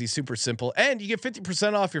super easy, super simple, and you get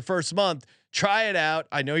 50% off your first month. Try it out.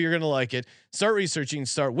 I know you're going to like it. Start researching,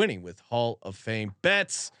 start winning with Hall of Fame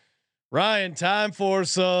Bets. Ryan, time for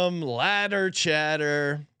some ladder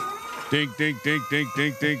chatter. Dink, dink, dink, dink,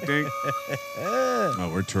 dink, dink, dink.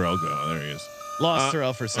 Oh, where'd Terrell go? Oh, there he is. Lost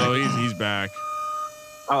Terrell for a second. Oh, he's back.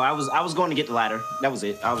 Oh, I was going to get the ladder. That was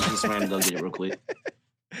it. I was just trying to go get it real quick.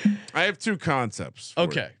 I have two concepts.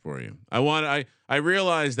 For you. I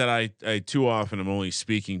realize that I too often am only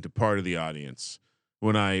speaking to part of the audience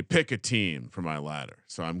when I pick a team for my ladder.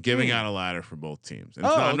 So I'm giving out a ladder for both teams. And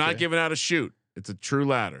I'm not giving out a shoot. It's a true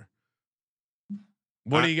ladder.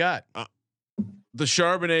 What do you got? The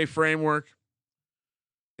Charbonnet framework.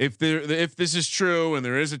 If this is true and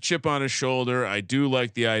there is a chip on his shoulder, I do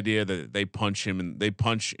like the idea that they punch him and they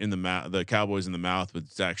punch in the mouth, the Cowboys in the mouth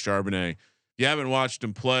with Zach Charbonnet. If you haven't watched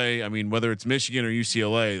him play, I mean, whether it's Michigan or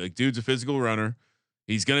UCLA, dude's a physical runner.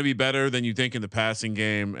 He's going to be better than you think in the passing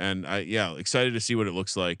game. And excited to see what it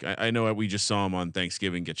looks like. I know we just saw him on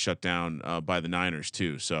Thanksgiving get shut down by the Niners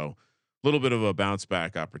too. So a little bit of a bounce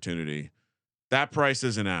back opportunity. That price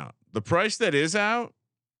isn't out. The price that is out,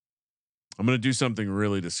 I'm going to do something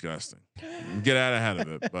really disgusting. Get out ahead of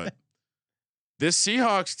it. But this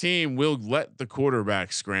Seahawks team will let the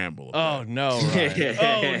quarterback scramble. Oh no. Ryan.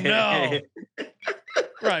 Oh no.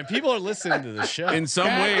 Ryan, people are listening to the show. In some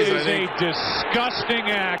ways, I think a disgusting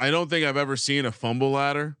act. I don't think I've ever seen a fumble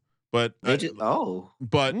ladder, but I think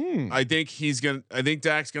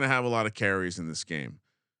Dak's going to have a lot of carries in this game.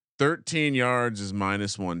 13 yards is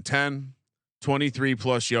 -110. 23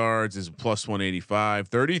 plus yards is +185.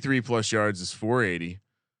 33 plus yards is 480.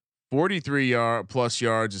 43 plus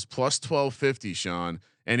yards is +1250. Sean,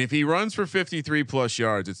 and if he runs for 53 plus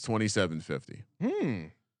yards, it's 2750.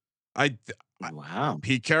 Wow.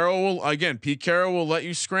 Pete Carroll will let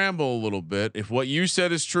you scramble a little bit. If what you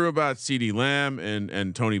said is true about CeeDee Lamb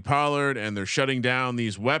and Tony Pollard, and they're shutting down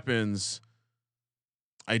these weapons,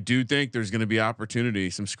 I do think there's going to be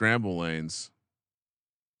opportunity, some scramble lanes.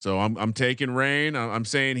 So I'm taking Rain. I'm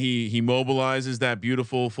saying he mobilizes that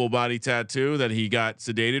beautiful full body tattoo that he got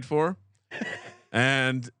sedated for,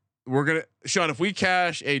 and we're gonna, Sean, if we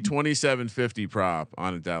cash a 2750 prop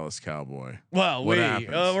on a Dallas Cowboy, well, what happens?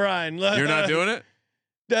 Ryan, You're not doing it.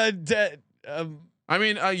 I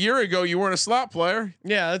mean, a year ago you weren't a slot player.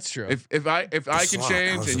 Yeah, that's true. If I can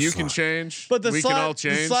change and you can change, but we can all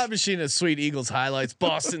change. The slot machine has sweet Eagles highlights.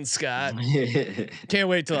 Boston Scott. Can't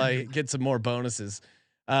wait till I get some more bonuses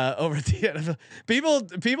over at the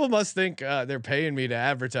NFL. People must think they're paying me to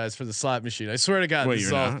advertise for the slot machine. I swear to God, Wait, this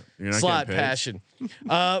is you're all not slot passion.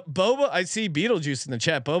 Bobo, I see Beetlejuice in the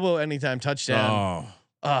chat. Bobo, anytime touchdown.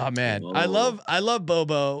 Oh man, Whoa. I love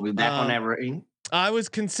Bobo. We back on that rating. I was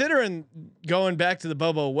considering going back to the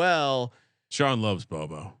Bobo well. Sean loves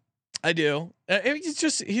Bobo. I do. He's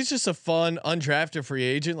just a fun undrafted free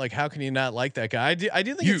agent. Like, how can you not like that guy? I do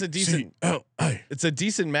think it's a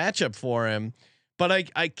decent matchup for him, but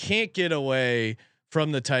I can't get away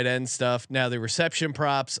from the tight end stuff. Now the reception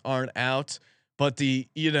props aren't out, but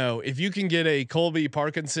if you can get a Colby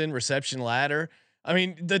Parkinson reception ladder, I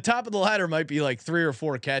mean, the top of the ladder might be like 3 or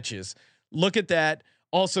 4 catches. Look at that.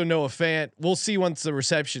 Also Noah Fant. We'll see once the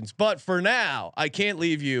receptions, but for now, I can't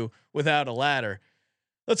leave you without a ladder.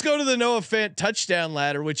 Let's go to the Noah Fant touchdown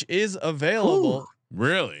ladder, which is available. Ooh,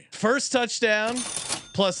 really? First touchdown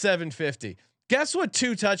plus 750. Guess what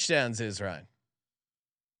 2 touchdowns is, Ryan?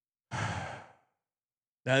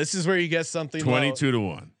 Now this is where you guess something. 22 to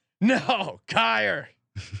 1. No, higher.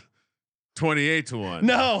 28 to 1.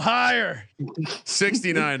 No, higher.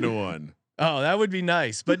 69 to 1. Oh, that would be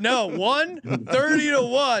nice, but no. 130 to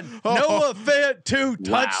 1. Noah Fant 2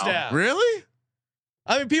 touchdown. Really?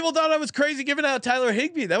 I mean, people thought I was crazy giving out Tyler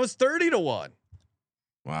Higbee. That was 30 to 1.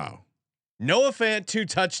 Wow. Noah Fant 2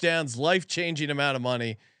 touchdowns, life-changing amount of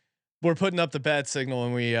money. We're putting up the bat signal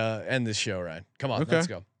when we end this show, Ryan. Come on, let's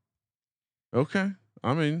go. Okay.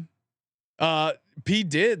 I mean, P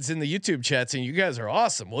Dids in the YouTube chat saying you guys are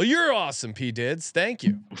awesome. Well, you're awesome, P Dids. Thank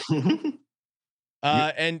you.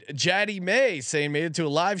 And Jaddy May saying made it to a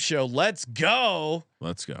live show. Let's go.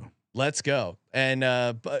 Let's go. Let's go. And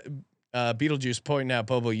Beetlejuice pointing out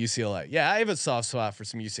Bobo UCLA. Yeah, I have a soft spot for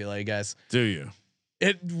some UCLA guys. Do you?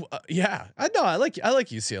 Yeah, I know. I like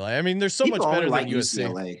UCLA. I mean, there's so much better than USC.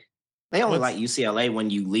 UCLA. They only like UCLA when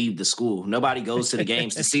you leave the school. Nobody goes to the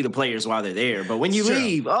games to see the players while they're there. But when you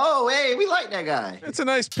leave, oh, hey, we like that guy. It's a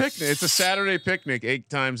nice picnic. It's a Saturday picnic 8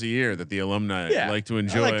 times a year that the alumni like to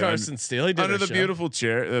enjoy. I like Carson Steele. He did under the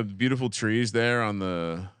beautiful trees there on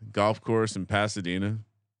the golf course in Pasadena.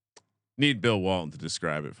 Need Bill Walton to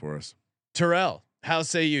describe it for us. Terrell, how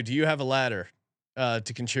say you? Do you have a ladder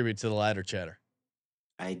to contribute to the ladder chatter?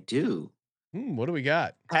 I do. What do we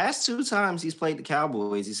got? Past 2 times he's played the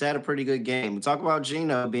Cowboys, he's had a pretty good game. We talk about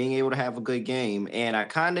Geno being able to have a good game, and I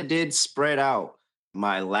kind of did spread out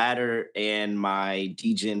my ladder and my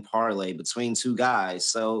DGen parlay between 2 guys.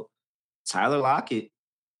 So Tyler Lockett,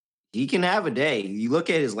 he can have a day. You look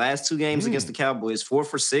at his last 2 games against the Cowboys: 4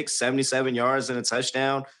 for 6, 77 yards and a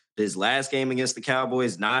touchdown. His last game against the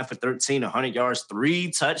Cowboys, 9 for 13, 100 yards,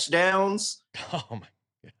 3 touchdowns. Oh my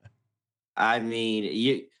God. I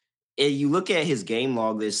mean, you look at his game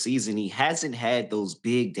log this season, he hasn't had those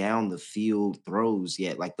big down the field throws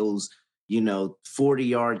yet, like those,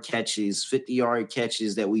 40-yard catches, 50-yard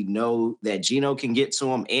catches that we know that Geno can get to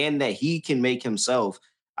him and that he can make himself.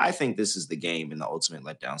 I think this is the game in the ultimate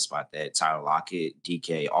letdown spot that Tyler Lockett,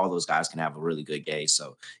 DK, all those guys can have a really good game.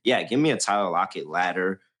 So yeah, give me a Tyler Lockett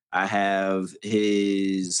ladder. I have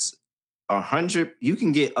his 100. You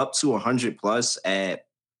can get up to 100 plus at,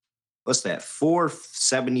 what's that?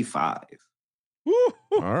 475.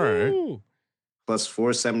 All right. Plus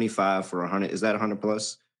 475 for 100. Is that 100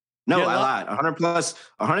 plus? No, I lied. 100 plus.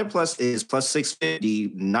 100 plus is plus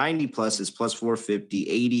 650. 90 plus is plus 450.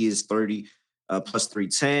 80 is 30 plus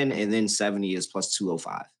 310, and then 70 is plus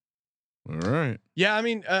 205. All right. Yeah, I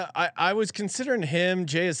mean, I was considering him.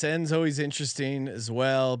 JSN's always interesting as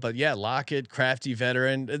well, but yeah, Lockett, crafty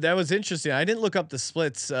veteran. That was interesting. I didn't look up the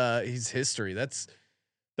splits. His history. That's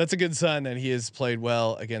a good sign that he has played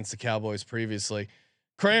well against the Cowboys previously.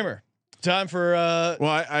 Kramer, Time for.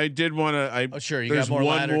 Well, I did want to. Oh, sure. You there's got more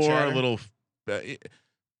one ladder more chatter? little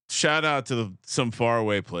shout out to some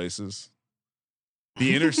faraway places.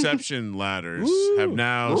 The interception ladders have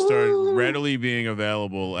now started readily being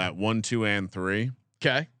available at 1, 2, and 3.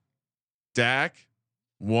 Okay. Dak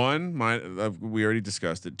 1, we already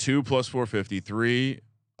discussed it. 2 plus 450, 3,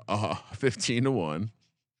 15 to 1.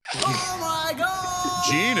 Oh my God!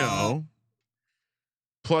 Gino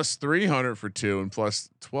plus 300 for 2 and plus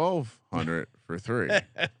 1200 for 3.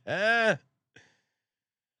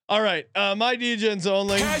 All right. My DGens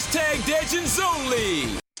only. Hashtag Degens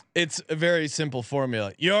only. It's a very simple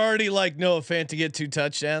formula. You already like Noah Fant to get 2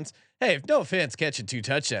 touchdowns. Hey, if Noah Fant's catching 2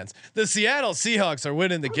 touchdowns, the Seattle Seahawks are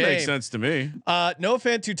winning the game. Makes sense to me. Noah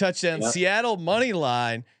Fant 2 touchdowns. Yep. Seattle money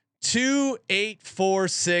line 2, 8, 4,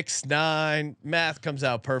 6, 9. Math comes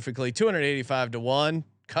out perfectly. 285 to 1.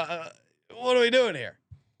 What are we doing here?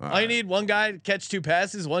 All you need, one guy to catch 2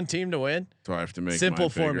 passes, one team to win. So I have to make Simple mine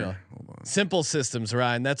bigger. formula. Hold on. Simple systems,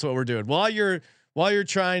 Ryan. That's what we're doing. While you're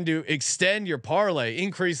trying to extend your parlay,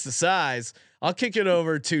 increase the size, I'll kick it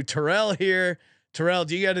over to Terrell here. Terrell,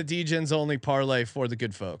 do you got a DGens only parlay for the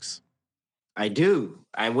good folks? I do.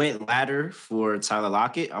 I went ladder for Tyler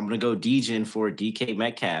Lockett. I'm gonna go DGen for DK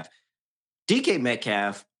Metcalf. DK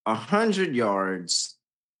Metcalf, 100 yards,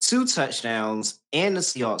 2 touchdowns, and the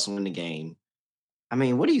Seahawks win the game. I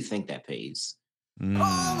mean, what do you think that pays?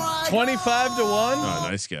 25 to 1. Oh,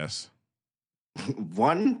 nice guess.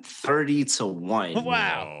 130 to 1.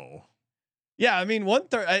 Wow. Whoa. Yeah, I mean,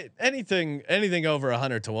 130. Anything over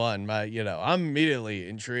 100 to 1. I'm immediately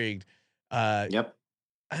intrigued. Yep.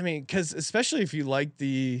 I mean, because especially if you like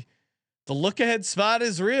the look ahead spot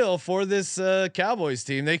is real for this Cowboys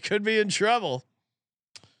team, they could be in trouble.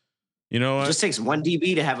 You know It what? just takes one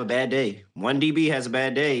DB to have a bad day. One DB has a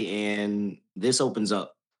bad day, and this opens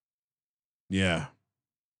up. Yeah.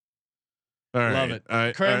 All right. Love it. All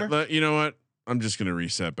right. Kramer? You know what? I'm just gonna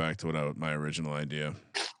reset back to my original idea.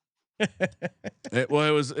 It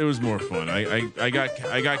was more fun. I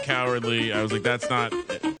got cowardly. I was like, that's not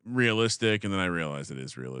realistic, and then I realized it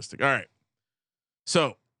is realistic. All right.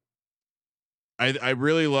 So I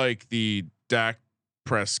really like the Dak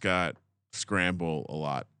Prescott scramble a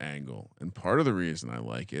lot angle, and part of the reason I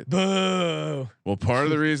like it. Boo. Well, part of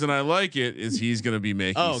the reason I like it is he's going to be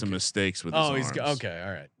making some mistakes with his arms. Okay.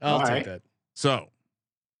 All right. I'll All take right. that. So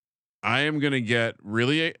I am going to get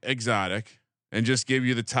really exotic and just give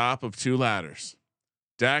you the top of 2 ladders.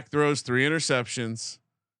 Dak throws 3 interceptions.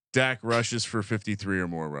 Dak rushes for 53 or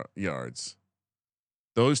more yards.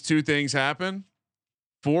 Those 2 things happen.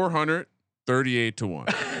 438 to 1.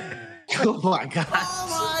 Oh my God.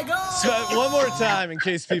 So one more time in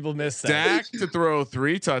case people missed that. Dak to throw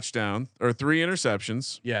 3 touchdowns or 3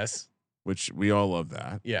 interceptions, Yes. which we all love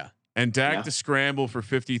that. Yeah. And Dak Yeah. to scramble for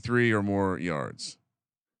 53 or more yards.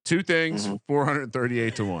 2 things,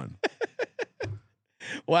 438 to 1.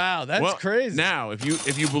 Wow, that's crazy. Now, if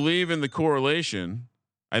you believe in the correlation,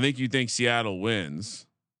 I think you think Seattle wins.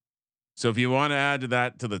 So if you want to add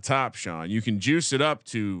to the top, Sean, you can juice it up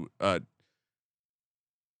to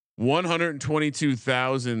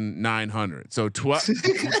 122,900. So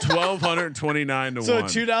 1,229 to 1. So a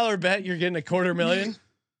 $2 bet, you're getting $250,000.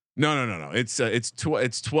 No. It's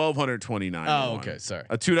 1,229. Oh, okay. Sorry.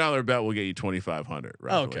 A $2 bet will get you 2,500.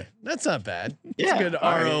 Oh, okay, that's not bad. Yeah, It's a good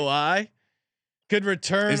all right. ROI. Good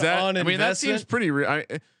return Is that? on I mean, that seems investment. pretty real.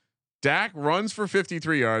 Dak runs for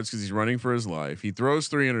 53 yards because he's running for his life. He throws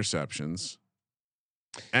 3 interceptions,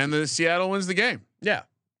 and the Seattle wins the game. Yeah,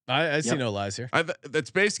 I see Yep. no lies here. That's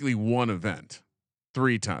basically one event,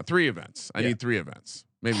 3 events. I need 3 events,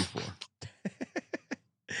 maybe 4.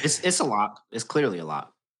 It's a lot. It's clearly a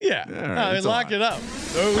lot. Yeah, All right, it's a lock lot. it up.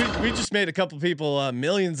 We just made a couple people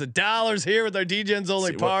millions of dollars here with our DGens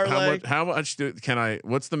only parlay. How much can I?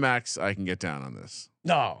 What's the max I can get down on this?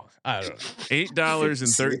 No, I don't know.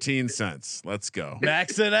 $8.13. Let's go.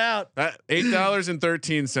 Max it out. That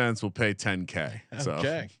 $8.13 will pay 10K. So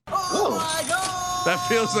Okay. that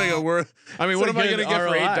feels like a worth. I mean, It's what a am I going good to get for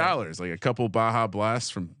ROI. $8? Like a couple Baja Blasts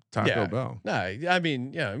from Taco Bell. No, I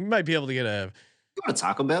mean, you might be able to get You want a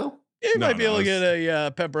Taco Bell? you No, might be no, able to it's- get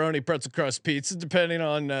a pepperoni pretzel crust pizza depending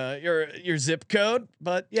on your zip code.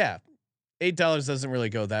 But yeah, $8 doesn't really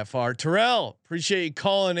go that far. Terrell, appreciate you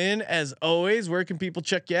calling in as always. Where can people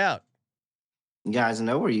check you out? You guys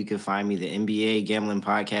know where you can find me, the NBA Gambling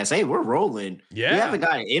Podcast. Hey, we're rolling. Yeah. We haven't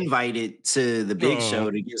gotten invited to the big Uh-oh. show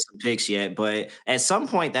to get some picks yet, but at some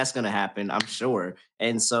point that's going to happen, I'm sure.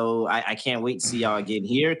 And so I can't wait to see y'all again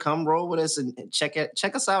here. Come roll with us and check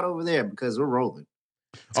us out over there because we're rolling.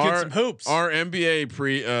 Let's get some hoops. Our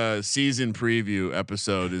NBA season preview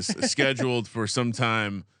episode is scheduled for some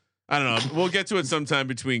time. I don't know. We'll get to it sometime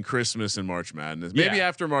between Christmas and March Madness. Maybe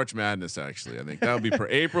after March Madness. Actually, I think that would be for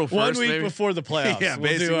April 1st. 1 week maybe before the playoffs. Yeah,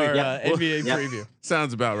 we'll do our NBA preview.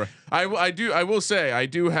 Sounds about right. I will say I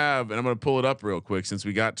do have, and I'm going to pull it up real quick since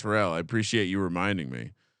we got Terrell. I appreciate you reminding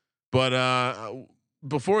me. But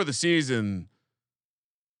before the season,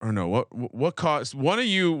 or no, what caused one of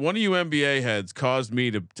you NBA heads caused me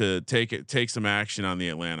to take some action on the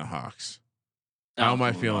Atlanta Hawks. How am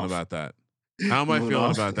I feeling about that? How am I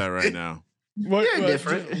feeling about that right now? What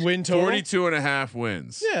different win total? 42.5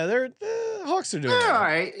 wins. Yeah, the Hawks are doing all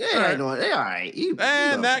right. Yeah, they're all right.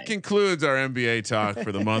 And that concludes our NBA talk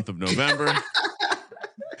for the month of November.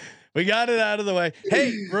 We got it out of the way.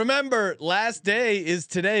 Hey, remember, last day is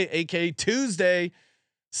today, aka Tuesday.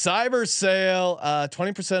 Cyber sale,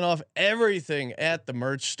 20% off everything at the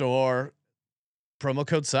merch store. Promo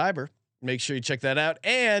code Cyber. Make sure you check that out.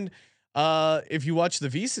 And if you watch the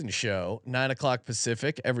VSiN show, 9:00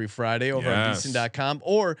 Pacific every Friday over on VSiN.com,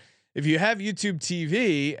 or if you have YouTube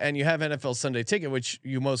TV and you have NFL Sunday Ticket, which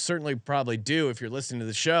you most certainly probably do if you're listening to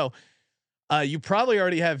the show, you probably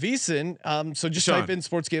already have VSiN. So just type in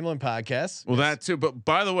Sports Gambling Podcast. Well, that too. But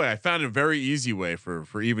by the way, I found a very easy way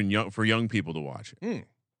for even young people to watch it.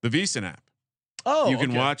 The VSiN app. Oh, you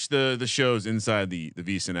can watch the shows inside the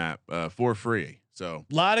VSiN app for free. So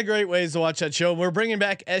a lot of great ways to watch that show. We're bringing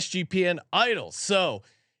back SGPN Idol. So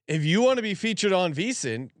if you want to be featured on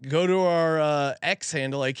VSiN, go to our X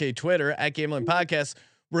handle, aka Twitter, at Gambling Podcast.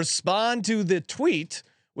 Respond to the tweet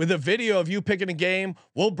with a video of you picking a game.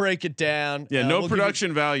 We'll break it down. Yeah, no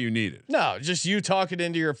production value needed. No, just you talking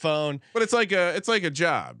into your phone. But it's like a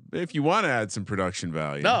job. If you want to add some production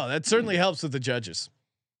value. No, that certainly helps with the judges.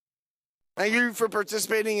 Thank you for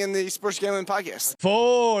participating in the Sports Gambling Podcast.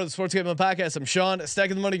 For the Sports Gambling Podcast, I'm Sean,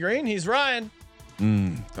 stacking the money green. He's Ryan.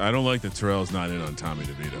 I don't like that Terrell's not in on Tommy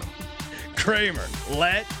DeVito. Kramer,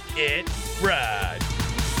 let it ride.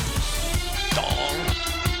 Dong.